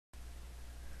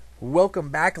Welcome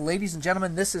back, ladies and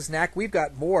gentlemen. This is Knack. We've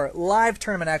got more live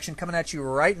tournament action coming at you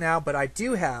right now, but I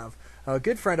do have a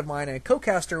good friend of mine and a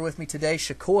co-caster with me today,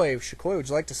 Shakoy. Shakoy, would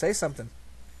you like to say something?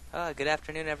 Good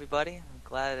afternoon, everybody. I'm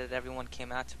glad that everyone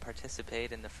came out to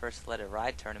participate in the first Let It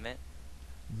Ride tournament.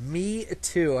 Me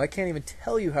too. I can't even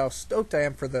tell you how stoked I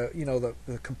am for the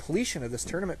completion of this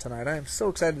tournament tonight. I am so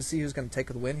excited to see who's going to take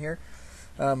the win here.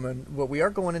 And what we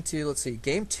are going into, let's see,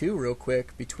 game 2 real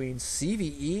quick between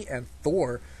ZvZ and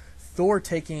Thor. Thor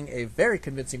taking a very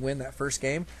convincing win that first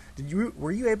game.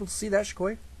 Were you able to see that,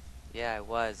 Shakoy? Yeah, I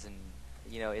was, and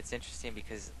it's interesting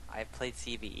because I played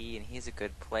ZvZ and he's a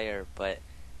good player, but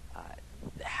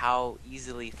how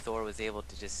easily Thor was able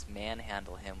to just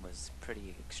manhandle him was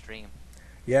pretty extreme.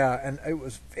 Yeah, and it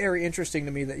was very interesting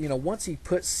to me that once he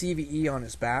put ZvZ on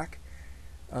his back,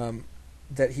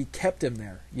 that he kept him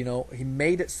there. He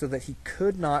made it so that he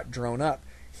could not drone up.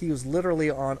 He was literally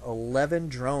on 11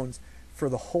 drones for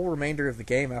the whole remainder of the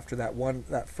game after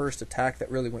that first attack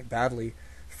that really went badly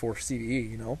for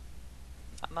ZvZ.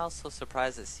 I'm also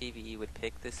surprised that ZvZ would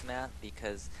pick this map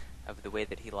because of the way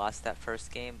that he lost that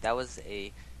first game. That was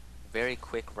a very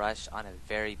quick rush on a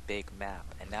very big map,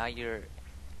 and now you're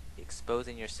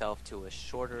exposing yourself to a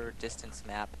shorter distance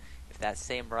map. If that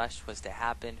same rush was to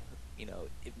happen,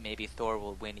 maybe Thor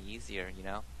will win easier,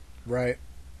 Right.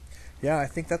 Yeah, I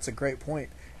think that's a great point.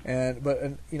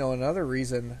 But another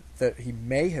reason that he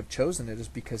may have chosen it is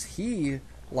because he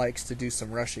likes to do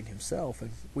some rushing himself,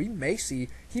 and we may see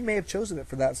he may have chosen it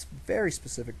for that very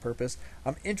specific purpose.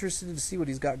 I'm interested to see what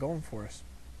he's got going for us.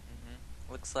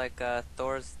 Looks like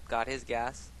Thor's got his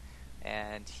gas,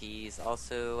 and he's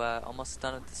also almost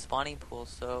done with the spawning pool,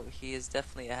 so he is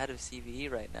definitely ahead of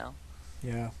ZvZ right now.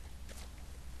 Yeah.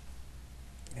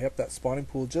 Yep, that spawning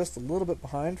pool just a little bit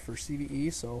behind for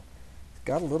ZvZ, so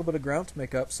got a little bit of ground to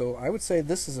make up. So I would say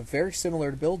this is a very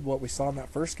similar build what we saw in that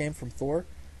first game from Thor.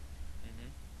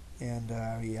 And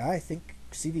yeah, I think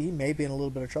ZvZ may be in a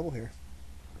little bit of trouble here.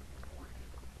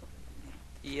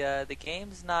 The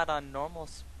game's not on normal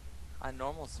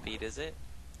speed, is it?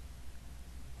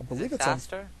 I believe it's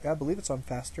faster. I believe it's on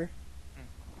faster.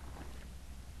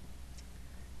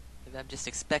 Maybe I'm just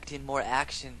expecting more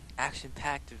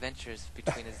action-packed adventures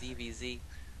between a ZvZ.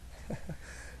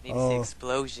 Maybe see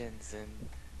explosions and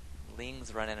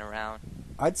lings running around.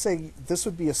 I'd say this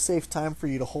would be a safe time for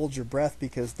you to hold your breath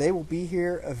because they will be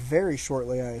here very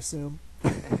shortly, I assume.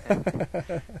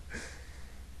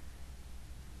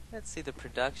 Let's see the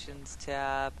productions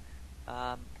tab.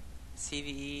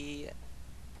 ZvZ,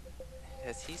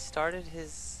 has he started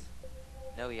his...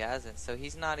 No, he hasn't. So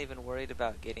he's not even worried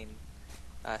about getting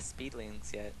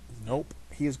speedlings yet. Nope.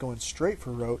 He is going straight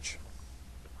for Roach.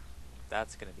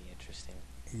 That's going to be interesting.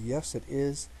 Yes, it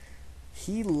is.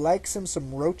 He likes him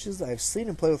some roaches. I've seen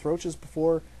him play with roaches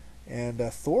before, and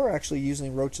Thor actually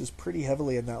using roaches pretty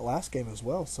heavily in that last game as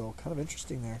well, so kind of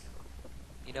interesting there.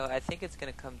 I think it's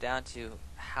going to come down to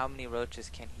how many roaches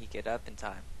can he get up in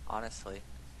time, honestly.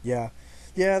 Yeah,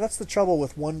 that's the trouble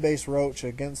with one base roach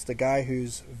against a guy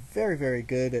who's very, very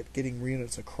good at getting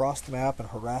units across the map and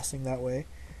harassing that way.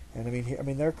 And I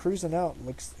mean, they're cruising out.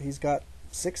 Looks, he's got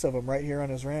 6 of them right here on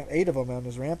his ramp, 8 of them on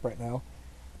his ramp right now.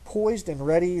 Poised and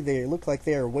ready. They look like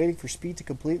they are waiting for speed to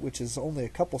complete, which is only a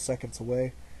couple seconds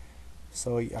away.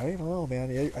 So I don't know,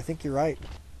 man. I think you're right.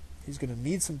 He's going to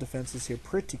need some defenses here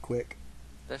pretty quick.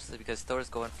 Especially because Thor's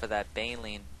going for that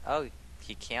Baneling. Oh,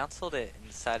 he canceled it and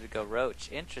decided to go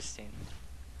Roach. Interesting.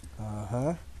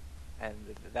 Uh-huh. And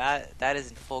that is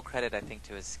in full credit, I think,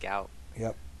 to his scout.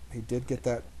 Yep. He did get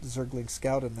that Zergling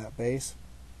scout in that base.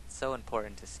 It's so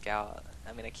important to scout.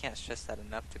 I mean, I can't stress that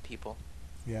enough to people.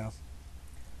 Yeah.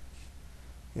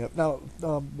 Yep. Now,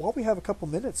 while we have a couple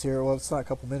minutes here, well, it's not a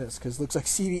couple minutes because it looks like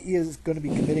ZvZ is going to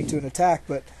be committing to an attack,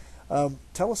 but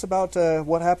tell us about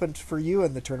what happened for you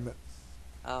in the tournament.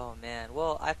 Oh, man.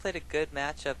 Well, I played a good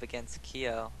matchup against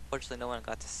Keo. Fortunately, no one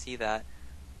got to see that,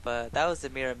 but that was a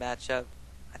mirror matchup.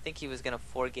 I think he was going to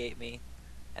 4-gate me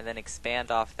and then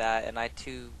expand off that, and I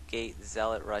 2-gate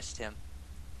Zealot rushed him.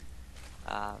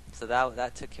 So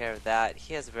that took care of that.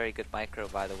 He has a very good micro,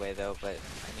 by the way, though, but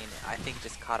I mean, I think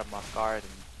just caught him off guard,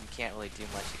 and you can't really do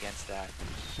much against that.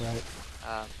 Right.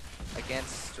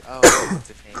 Against, what's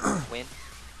his name?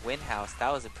 Winhouse,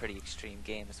 that was a pretty extreme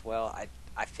game as well.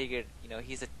 I figured, I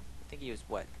think he was,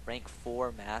 rank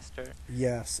 4 master?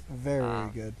 Yes, very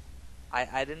good.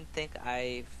 I didn't think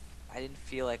I didn't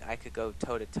feel like I could go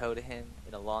toe-to-toe to him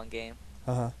in a long game.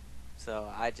 Uh-huh.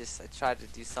 So I tried to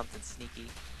do something sneaky,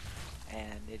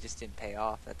 and it just didn't pay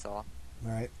off, that's all.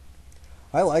 Right.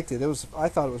 I liked it. I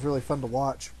thought it was really fun to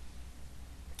watch.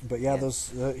 But yeah,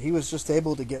 he was just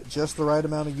able to get just the right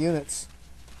amount of units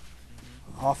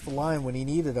off the line when he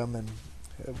needed them, and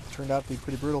it turned out to be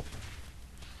pretty brutal.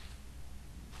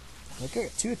 Okay,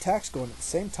 got 2 attacks going at the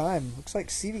same time. Looks like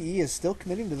ZvZ is still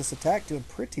committing to this attack, doing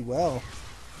pretty well.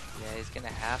 Yeah, he's gonna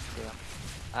have to.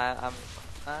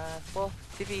 Well,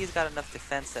 ZvZ's got enough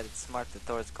defense that it's smart that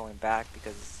Thor's going back,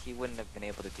 because he wouldn't have been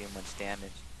able to do much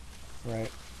damage.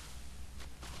 Right.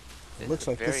 It looks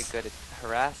like very this... good at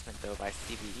harassment though by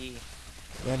ZvZ.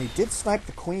 Yeah, and he did snipe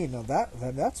the queen. Now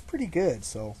that's pretty good.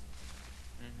 So.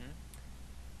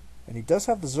 And he does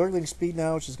have the Zergling speed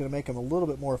now, which is going to make him a little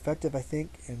bit more effective, I think.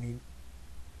 And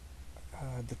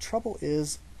the trouble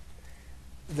is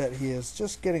that he is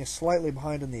just getting slightly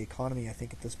behind in the economy, I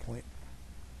think, at this point.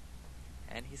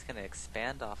 And he's going to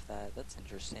expand off that. That's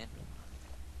interesting.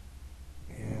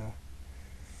 Yeah.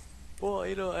 Well,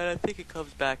 and I think it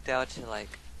comes back down to, like,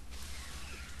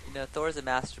 Thor's a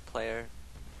master player,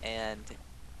 and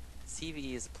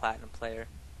ZvZ is a platinum player,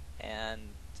 and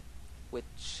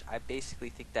which I basically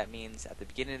think that means at the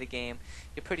beginning of the game,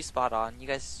 you're pretty spot on. You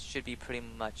guys should be pretty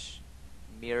much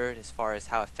mirrored as far as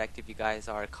how effective you guys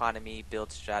are, economy,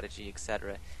 build strategy,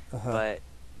 etc. But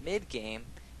mid-game,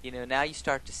 now you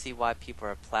start to see why people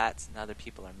are plats and other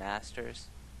people are masters.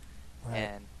 Right.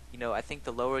 And, I think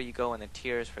the lower you go in the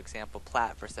tiers, for example,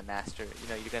 plat versus a master,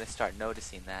 you're going to start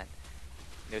noticing that.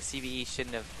 ZvZ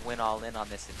shouldn't have went all in on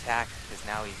this attack, because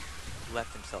now he's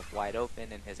left himself wide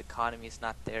open and his economy's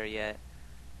not there yet.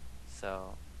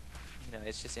 So,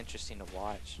 it's just interesting to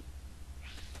watch.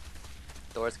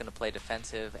 Thor's going to play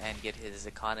defensive and get his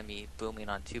economy booming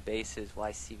on 2 bases,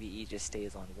 while ZvZ just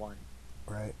stays on 1.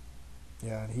 Right.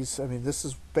 Yeah, and this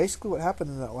is basically what happened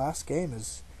in that last game.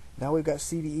 Is now we've got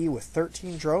ZvZ with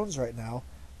 13 drones right now,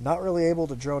 not really able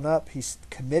to drone up. He's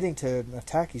committing to an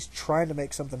attack. He's trying to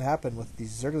make something happen with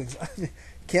these Zerglings.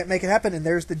 Can't make it happen, and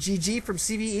there's the GG from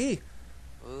ZvZ.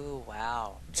 Ooh,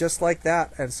 wow. Just like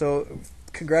that. And so,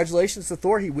 congratulations to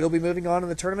Thor. He will be moving on in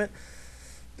the tournament.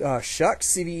 Shucks,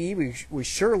 ZvZ, we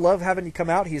sure love having you come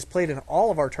out. He has played in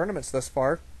all of our tournaments thus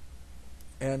far.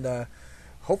 And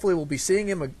hopefully we'll be seeing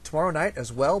him tomorrow night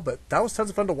as well. But that was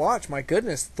tons of fun to watch. My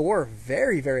goodness, Thor,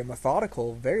 very, very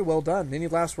methodical. Very well done. Any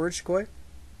last words, Shikoi?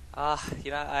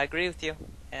 I agree with you.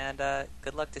 And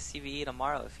good luck to ZvZ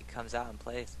tomorrow if he comes out and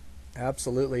plays.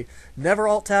 Absolutely. Never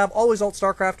alt-tab, always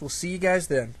alt-StarCraft. We'll see you guys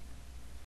then.